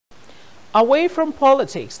Away from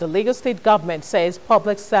politics, the Lagos State government says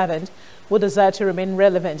public servants who desire to remain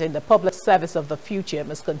relevant in the public service of the future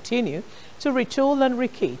must continue to retool and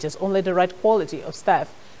rekit as only the right quality of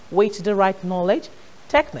staff with the right knowledge,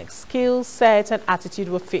 techniques, skills, sets, and attitude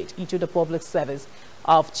will fit into the public service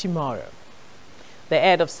of tomorrow. The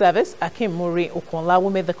head of service, Akim Muri Okonla, who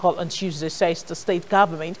made the call on Tuesday, says the state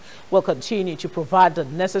government will continue to provide the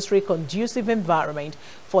necessary conducive environment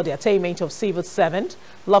for the attainment of civil servant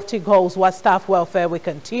lofty goals, while staff welfare will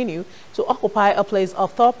continue to occupy a place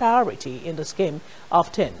of top priority in the scheme of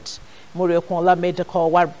things. Muri Okonla made the call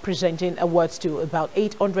while presenting awards to about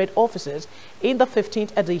 800 officers in the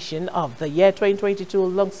 15th edition of the year 2022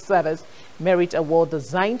 Long Service Merit Award,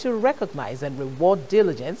 designed to recognize and reward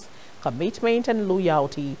diligence, commitment and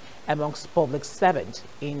loyalty amongst public servants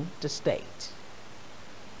in the state.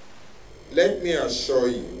 Let me assure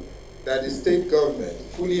you that the state government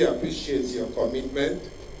fully appreciates your commitment,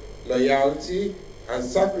 loyalty and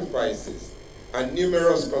sacrifices and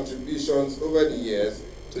numerous contributions over the years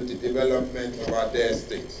to the development of our dear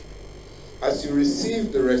state. As you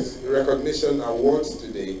receive the recognition awards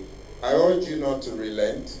today, I urge you not to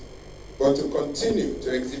relent, but to continue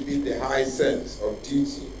to exhibit the high sense of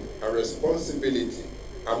duty and responsibility,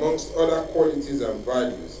 amongst other qualities and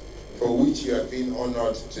values for which you have been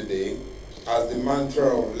honored today, as the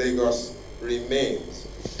mantra of Lagos remains: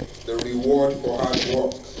 the reward for hard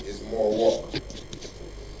work is more work.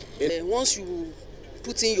 Once you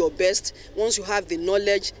put in your best, once you have the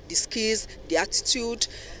knowledge, the skills, the attitude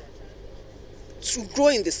to grow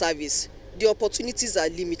in the service, the opportunities are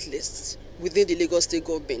limitless within the Lagos State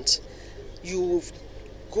government. You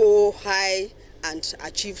go high and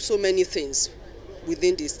achieve so many things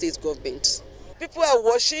within the state government. People are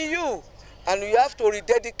watching you, and we have to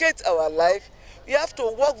rededicate our life. We have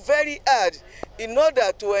to work very hard in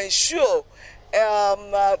order to ensure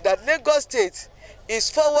that Lagos State is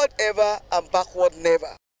forward ever and backward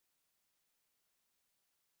never.